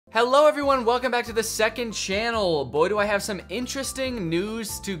Hello everyone, welcome back to the second channel. Boy, do I have some interesting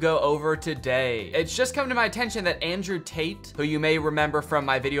news to go over today. It's just come to my attention that Andrew Tate, who you may remember from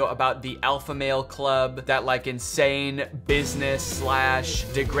my video about the Alpha Male Club, that like insane business slash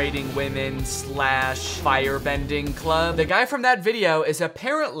degrading women slash firebending club, the guy from that video is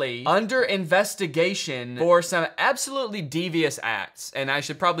apparently under investigation for some absolutely devious acts. And I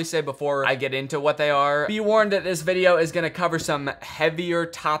should probably say before I get into what they are, be warned that this video is gonna cover some heavier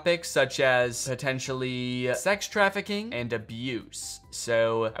topics such as potentially sex trafficking and abuse.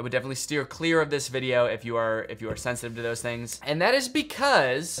 So I would definitely steer clear of this video if you are sensitive to those things. And that is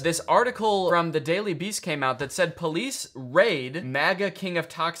because this article from the Daily Beast came out that said police raid MAGA king of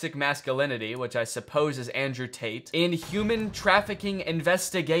toxic masculinity, which I suppose is Andrew Tate, in human trafficking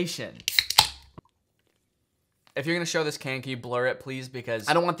investigation. If you're gonna show this can you blur it, please? Because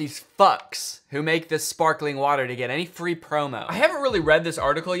I don't want these fucks who make this sparkling water to get any free promo. I haven't really read this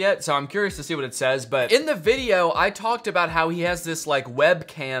article yet, so I'm curious to see what it says, but in the video, I talked about how he has this like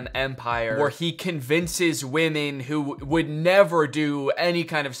webcam empire where he convinces women who would never do any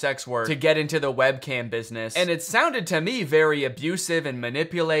kind of sex work to get into the webcam business. And it sounded to me very abusive and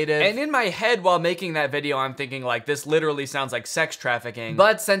manipulative. And in my head while making that video, I'm thinking like, this literally sounds like sex trafficking.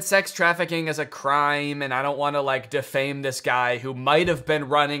 But since sex trafficking is a crime and I don't wanna like defame this guy who might have been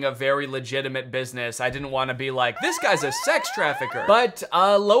running a very legitimate business, I didn't want to be like, this guy's a sex trafficker. But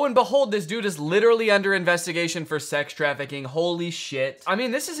lo and behold, this dude is literally under investigation for sex trafficking. Holy shit. I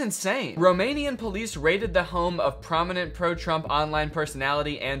mean, this is insane. Romanian police raided the home of prominent pro-Trump online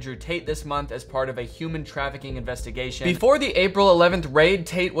personality Andrew Tate this month as part of a human trafficking investigation. Before the April 11th raid,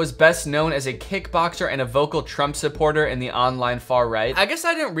 Tate was best known as a kickboxer and a vocal Trump supporter in the online far right. I guess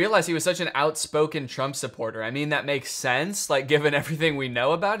I didn't realize he was such an outspoken Trump supporter. I mean, that makes sense, like given everything we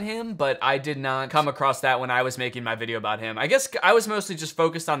know about him, but I did not come across that when I was making my video about him. I guess I was mostly just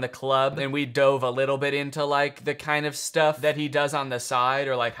focused on the club, and we dove a little bit into like the kind of stuff that he does on the side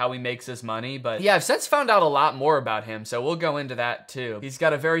or like how he makes his money. But yeah, I've since found out a lot more about him, so we'll go into that too. He's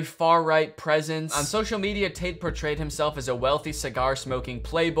got a very far-right presence. On social media, Tate portrayed himself as a wealthy cigar-smoking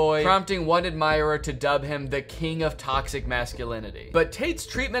playboy, prompting one admirer to dub him the king of toxic masculinity. But Tate's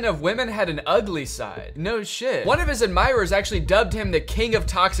treatment of women had an ugly side. No shit. One of his admirers actually dubbed him the king of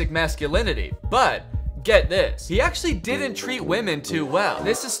toxic masculinity. But get this, he actually didn't treat women too well.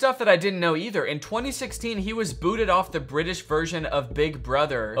 This is stuff that I didn't know either. In 2016, he was booted off the British version of Big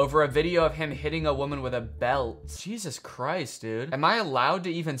Brother over a video of him hitting a woman with a belt. Jesus Christ, dude. Am I allowed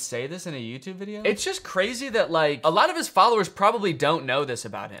to even say this in a YouTube video? It's just crazy that like, a lot of his followers probably don't know this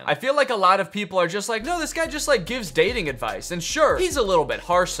about him. I feel like a lot of people are just like, no, this guy just like gives dating advice. And sure, he's a little bit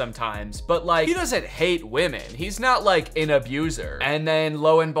harsh sometimes, but like, he doesn't hate women. He's not like an abuser. And then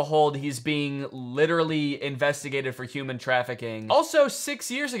lo and behold, he's being literally investigated for human trafficking. Also,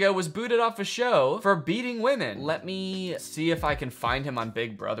 6 years ago was booted off a show for beating women. Let me see if I can find him on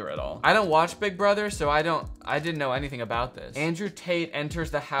Big Brother at all. I don't watch Big Brother, so I didn't know anything about this. Andrew Tate enters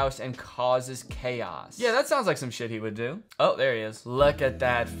the house and causes chaos. Yeah, that sounds like some shit he would do. Oh, there he is. Look at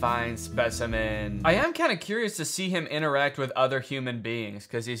that fine specimen. I am kind of curious to see him interact with other human beings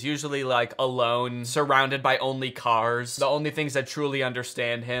because he's usually like alone, surrounded by only cars. The only things that truly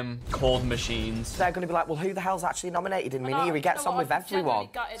understand him, cold machines. They're going to be like, well, who the hell's actually nominated him? Here he gets on with everyone.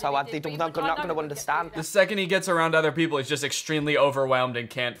 So they're not going to understand. The second he gets around other people, he's just extremely overwhelmed and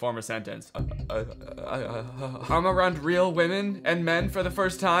can't form a sentence. I'm around real women and men for the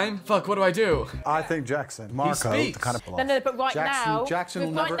first time? Fuck, what do I do? I think Jackson, Marco, the kind of No, but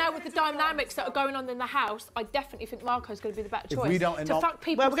right now with the dynamics that are going on in the house, I definitely think Marco's going to be the better choice. If we don't to fuck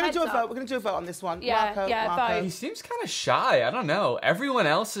people's we're going to do a heads vote. up. We're going to do a vote on this one. Yeah, Marco. vote. He seems kind of shy. I don't know. Everyone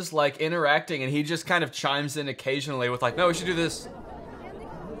else is like interacting and he just kind of chimes in occasionally with like, no, we should do this.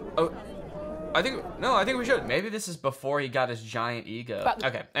 Oh, I think we should. Maybe this is before he got his giant ego.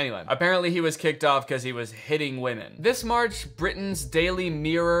 Okay, anyway. Apparently he was kicked off because he was hitting women. This March, Britain's Daily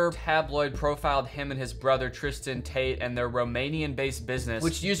Mirror tabloid profiled him and his brother Tristan Tate and their Romanian-based business,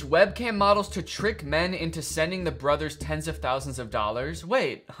 which used webcam models to trick men into sending the brothers tens of thousands of dollars.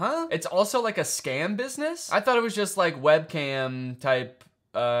 Wait, huh? It's also like a scam business? I thought it was just like webcam type,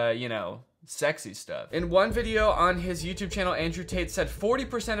 you know, sexy stuff. In one video on his YouTube channel, Andrew Tate said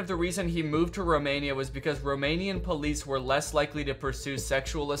 40% of the reason he moved to Romania was because Romanian police were less likely to pursue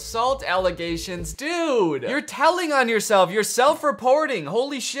sexual assault allegations. Dude, you're telling on yourself. You're self-reporting.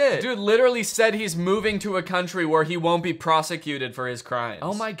 Holy shit. Dude literally said he's moving to a country where he won't be prosecuted for his crimes.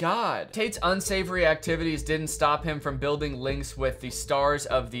 Oh my God. Tate's unsavory activities didn't stop him from building links with the stars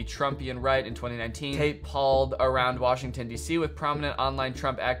of the Trumpian right in 2019. Tate palled around Washington, D.C. with prominent online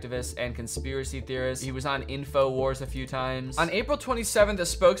Trump activists and conspirators conspiracy theorist. He was on InfoWars a few times. On April 27th, a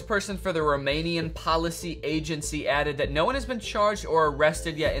spokesperson for the Romanian Policy Agency added that no one has been charged or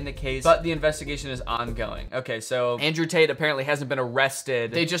arrested yet in the case, but the investigation is ongoing. Okay, so Andrew Tate apparently hasn't been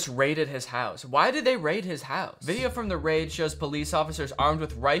arrested. They just raided his house. Why did they raid his house? Video from the raid shows police officers armed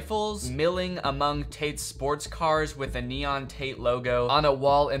with rifles milling among Tate's sports cars with the neon Tate logo on a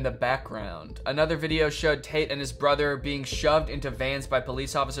wall in the background. Another video showed Tate and his brother being shoved into vans by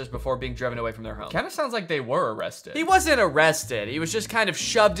police officers before being driven away from their home. Kind of sounds like they were arrested. He wasn't arrested. He was just kind of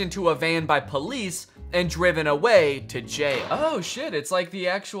shoved into a van by police and driven away to jail. Oh shit, it's like the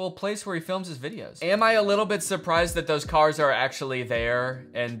actual place where he films his videos. Am I a little bit surprised that those cars are actually there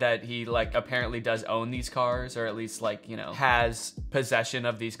and that he like apparently does own these cars, or at least like, you know, has possession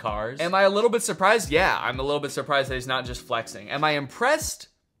of these cars? Am I a little bit surprised? Yeah, I'm a little bit surprised that he's not just flexing. Am I impressed?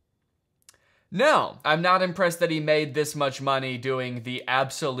 No, I'm not impressed that he made this much money doing the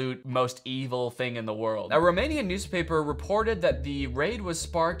absolute most evil thing in the world. A Romanian newspaper reported that the raid was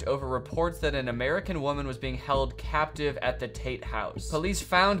sparked over reports that an American woman was being held captive at the Tate house. Police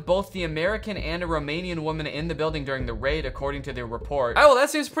found both the American and a Romanian woman in the building during the raid, according to the report. Oh, well, that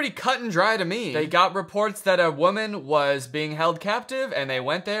seems pretty cut and dry to me. They got reports that a woman was being held captive, and they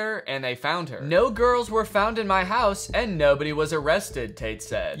went there and they found her. No girls were found in my house, and nobody was arrested, Tate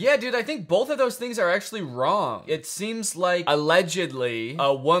said. Yeah, dude, I think both of those things are actually wrong. It seems like allegedly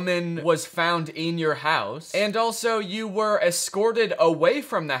a woman was found in your house, and also you were escorted away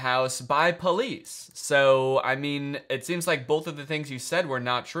from the house by police. So, I mean, it seems like both of the things you said were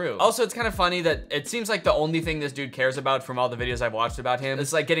not true. Also, it's kind of funny that it seems like the only thing this dude cares about from all the videos I've watched about him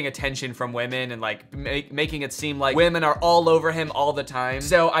is like getting attention from women and like making it seem like women are all over him all the time.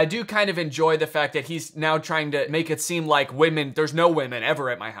 So I do kind of enjoy the fact that he's now trying to make it seem like there's no women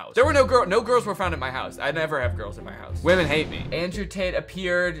ever at my house. There were no girls were found at my house. I never have girls at my house. Women hate me. Andrew Tate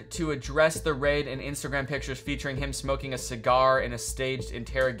appeared to address the raid in Instagram pictures featuring him smoking a cigar in a staged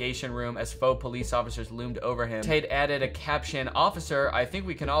interrogation room as faux police officers loomed over him. Tate added a caption, "Officer, I think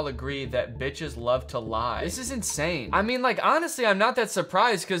we can all agree that bitches love to lie." This is insane. I mean, like, honestly, I'm not that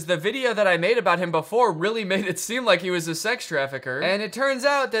surprised because the video that I made about him before really made it seem like he was a sex trafficker. And it turns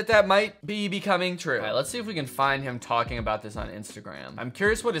out that that might be becoming true. All right, let's see if we can find him talking about this on Instagram. I'm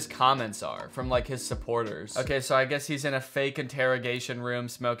curious what his comments are from like his supporters. Okay, so I guess he's in a fake interrogation room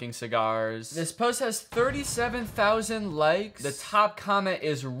smoking cigars. This post has 37,000 likes. The top comment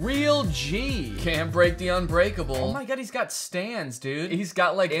is "Real G. Can't break the unbreakable." Oh my god, he's got stans, dude. He's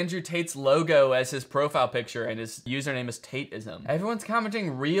got like Andrew Tate's logo as his profile picture and his username is Tateism. Everyone's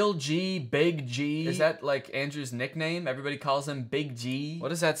commenting "Real G, Big G." Is that like Andrew's nickname? Everybody calls him Big G. What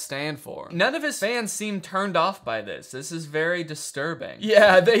does that stand for? None of his fans seem turned off by this. This is very disturbing.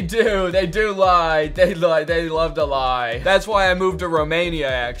 Yeah, they do. They do lie. They love to lie. That's why I moved to Romania,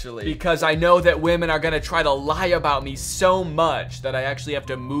 actually, because I know that women are gonna try to lie about me so much that I actually have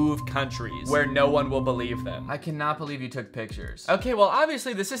to move countries where no one will believe them. I cannot believe you took pictures. Okay, well,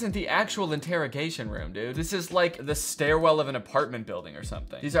 obviously this isn't the actual interrogation room, dude. This is like the stairwell of an apartment building or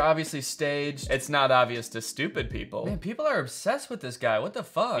something. These are obviously staged. It's not obvious to stupid people. Man, people are obsessed with this guy. What the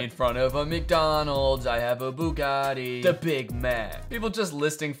fuck? In front of a McDonald's, I have a Bugatti. The Big Mac. People just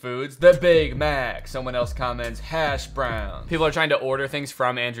listing foods. The Big Mac. Someone else comments, hash brown. People are trying to order things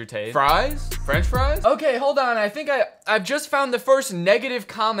from Andrew Tate. Fries? French fries? Okay, hold on. I think I've just found the first negative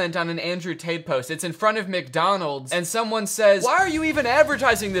comment on an Andrew Tate post. It's in front of McDonald's, and someone says, "Why are you even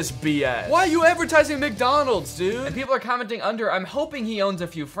advertising this BS? Why are you advertising McDonald's, dude?" And people are commenting under, "I'm hoping he owns a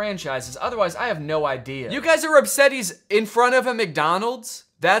few franchises. Otherwise, I have no idea." You guys are upset he's in front of a McDonald's?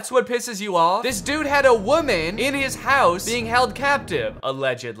 That's what pisses you off? This dude had a woman in his house being held captive,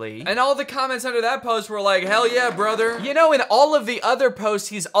 allegedly. And all the comments under that post were like, "Hell yeah, brother." You know, in all of the other posts,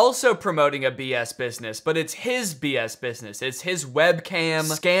 he's also promoting a BS business, but it's his BS business. It's his webcam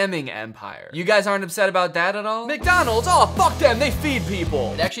scamming empire. You guys aren't upset about that at all? McDonald's, oh, fuck them, they feed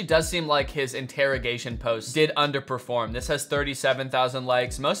people. It actually does seem like his interrogation post did underperform. This has 37,000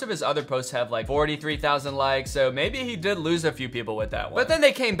 likes. Most of his other posts have like 43,000 likes, so maybe he did lose a few people with that one. But then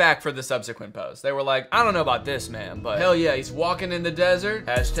they came back for the subsequent post. They were like, "I don't know about this, man, but hell yeah, he's walking in the desert.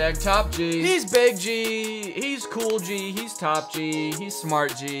 Hashtag top G. He's Big G. He's cool G. He's top G. He's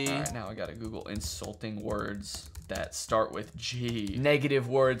smart G." All right, now I gotta Google insulting words that start with G. Negative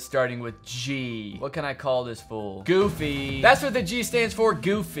words starting with G. What can I call this fool? Goofy. That's what the G stands for,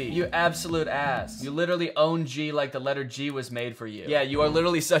 goofy. You absolute ass. You literally own G like the letter G was made for you. Yeah, you are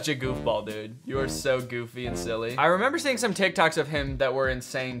literally such a goofball, dude. You are so goofy and silly. I remember seeing some TikToks of him that were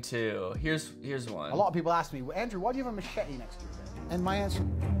insane too. Here's one. A lot of people ask me, "Andrew, why do you have a machete next to your bed?" And my answer,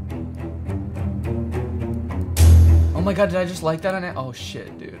 Oh Oh my God, did I just like that on it? Oh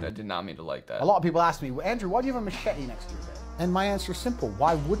shit, dude, I did not mean to like that. A lot of people ask me, Andrew, why do you have a machete next to your bed? And my answer is simple.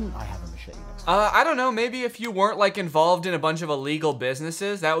 Why wouldn't I have a machete next to I don't know, maybe if you weren't like involved in a bunch of illegal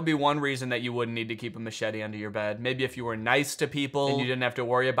businesses, that would be one reason that you wouldn't need to keep a machete under your bed. Maybe if you were nice to people and you didn't have to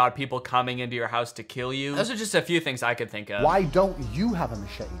worry about people coming into your house to kill you. Those are just a few things I could think of. Why don't you have a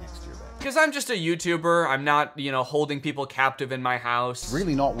machete next to your bed? Because I'm just a YouTuber. I'm not, you know, holding people captive in my house.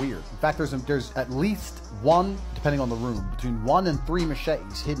 Really not weird. In fact, there's at least one, depending on the room, between 1 and 3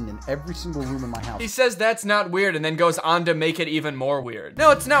 machetes hidden in every single room in my house. He says that's not weird and then goes on to make it even more weird. No,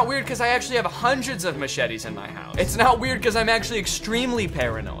 it's not weird because I actually have hundreds of machetes in my house. It's not weird because I'm actually extremely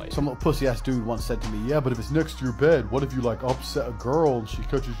paranoid. Some pussy-ass dude once said to me, yeah, but if it's next to your bed, what if you like upset a girl and she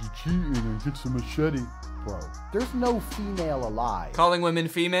catches you cheating and gets a machete? Bro, there's no female alive. Calling women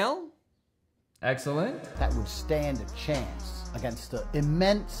female? Excellent. That would stand a chance against the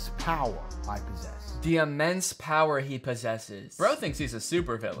immense power I possess. The immense power he possesses. Bro thinks he's a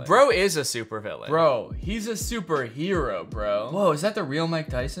supervillain. Bro is a supervillain. Bro, he's a superhero, bro. Whoa, is that the real Mike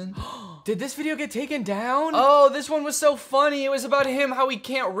Tyson? Did this video get taken down? Oh, this one was so funny. It was about him, how he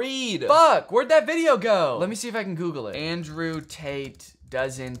can't read. Fuck, where'd that video go? Let me see if I can Google it. Andrew Tate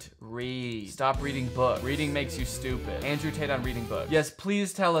doesn't read. Stop reading books. Reading makes you stupid. Andrew Tate on reading books. Yes,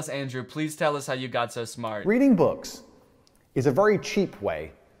 please tell us, Andrew. Please tell us how you got so smart. Reading books is a very cheap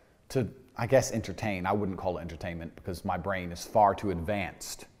way to, I guess, entertain. I wouldn't call it entertainment because my brain is far too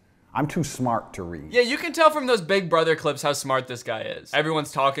advanced. I'm too smart to read. Yeah, you can tell from those Big Brother clips how smart this guy is.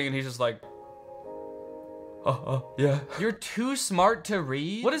 Everyone's talking and he's just like, yeah. You're too smart to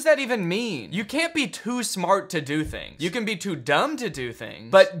read? What does that even mean? You can't be too smart to do things. You can be too dumb to do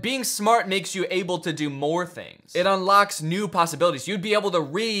things, but being smart makes you able to do more things. It unlocks new possibilities. You'd be able to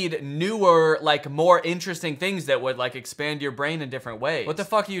read newer, like more interesting things that would like expand your brain in different ways. What the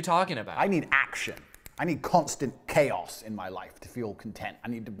fuck are you talking about? I need action. I need constant chaos in my life to feel content. I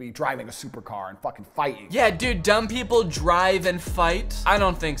need to be driving a supercar and fucking fighting. Yeah, dude, dumb people drive and fight? I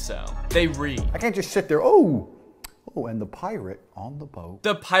don't think so. They read. I can't just sit there, oh, and the pirate on the boat.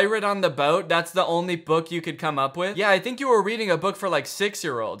 The Pirate on the Boat? That's the only book you could come up with? Yeah, I think you were reading a book for like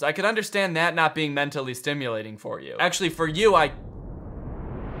 6-year-olds. I could understand that not being mentally stimulating for you. Actually, for you, I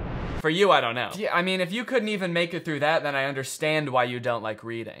don't know. Yeah, I mean, if you couldn't even make it through that, then I understand why you don't like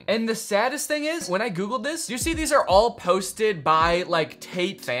reading. And the saddest thing is, when I Googled this, you see these are all posted by like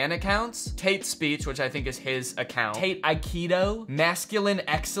Tate fan accounts. Tate Speech, which I think is his account. Tate Aikido, Masculine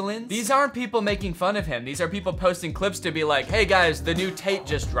Excellence. These aren't people making fun of him. These are people posting clips to be like, hey guys, the new Tate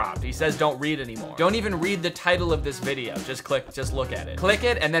just dropped. He says don't read anymore. Don't even read the title of this video. Just look at it. Click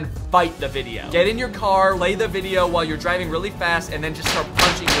it and then fight the video. Get in your car, play the video while you're driving really fast, and then just start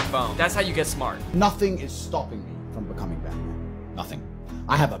punching your phone. That's how you get smart. Nothing is stopping me from becoming Batman. Nothing.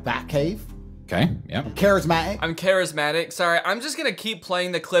 I have a bat cave. Okay, yeah. I'm charismatic. I'm charismatic. Sorry, I'm just gonna keep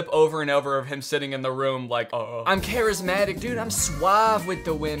playing the clip over and over of him sitting in the room like, I'm charismatic. Dude, I'm suave with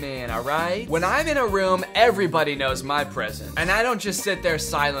the women, all right? When I'm in a room, everybody knows my presence. And I don't just sit there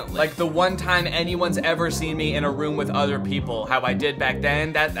silently. Like the one time anyone's ever seen me in a room with other people, how I did back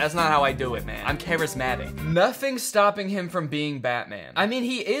then, that's not how I do it, man. I'm charismatic. Nothing's stopping him from being Batman. I mean,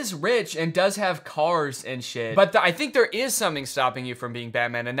 he is rich and does have cars and shit, but I think there is something stopping you from being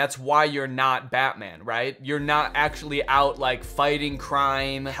Batman, and that's why you're not Batman, right? You're not actually out like fighting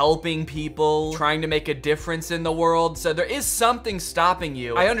crime, helping people, trying to make a difference in the world. So there is something stopping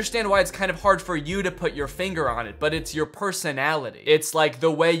you. I understand why it's kind of hard for you to put your finger on it, but it's your personality. It's like the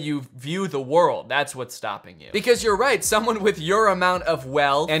way you view the world. That's what's stopping you. Because you're right, someone with your amount of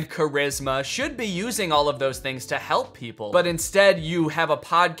wealth and charisma should be using all of those things to help people. But instead you have a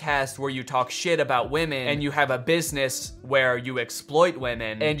podcast where you talk shit about women, and you have a business where you exploit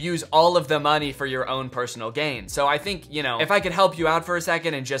women and use all of the money for your own personal gain. So I think, you know, if I could help you out for a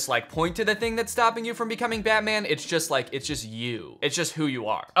second and just like point to the thing that's stopping you from becoming Batman, it's just like, it's just you. It's just who you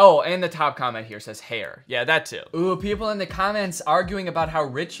are. Oh, and the top comment here says hair. Yeah, that too. Ooh, people in the comments arguing about how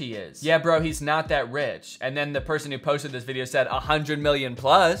rich he is. Yeah, bro, he's not that rich. And then the person who posted this video said 100 million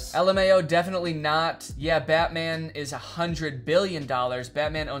plus. LMAO, definitely not. Yeah, Batman is $100 billion.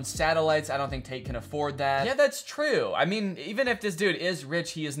 Batman owns satellites. I don't think Tate can afford that. Yeah, that's true. I mean, even if this dude is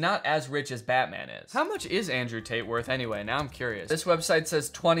rich, he is not as rich as Batman is. How much is Andrew Tate worth anyway? Now I'm curious. This website says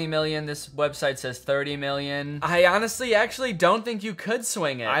 20 million. This website says 30 million. I honestly actually don't think you could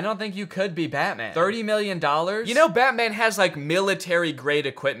swing it. I don't think you could be Batman. $30 million? You know, Batman has like military grade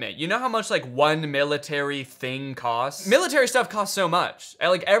equipment. You know how much like one military thing costs? Military stuff costs so much.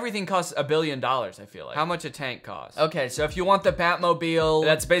 Like everything costs $1 billion, I feel like. How much a tank costs? Okay, so if you want the Batmobile,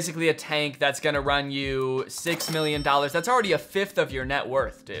 that's basically a tank that's gonna run you $6 million. That's already a fifth of your net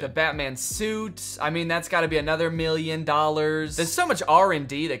worth, dude. The Batman suit. I mean, that's gotta be another $1 million. There's so much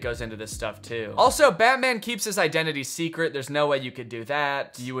R&D that goes into this stuff too. Also, Batman keeps his identity secret. There's no way you could do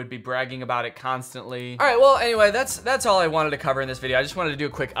that. You would be bragging about it constantly. All right, well, anyway, that's all I wanted to cover in this video. I just wanted to do a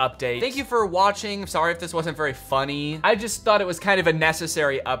quick update. Thank you for watching. Sorry if this wasn't very funny. I just thought it was kind of a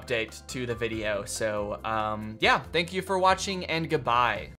necessary update to the video. So, yeah, thank you for watching and goodbye.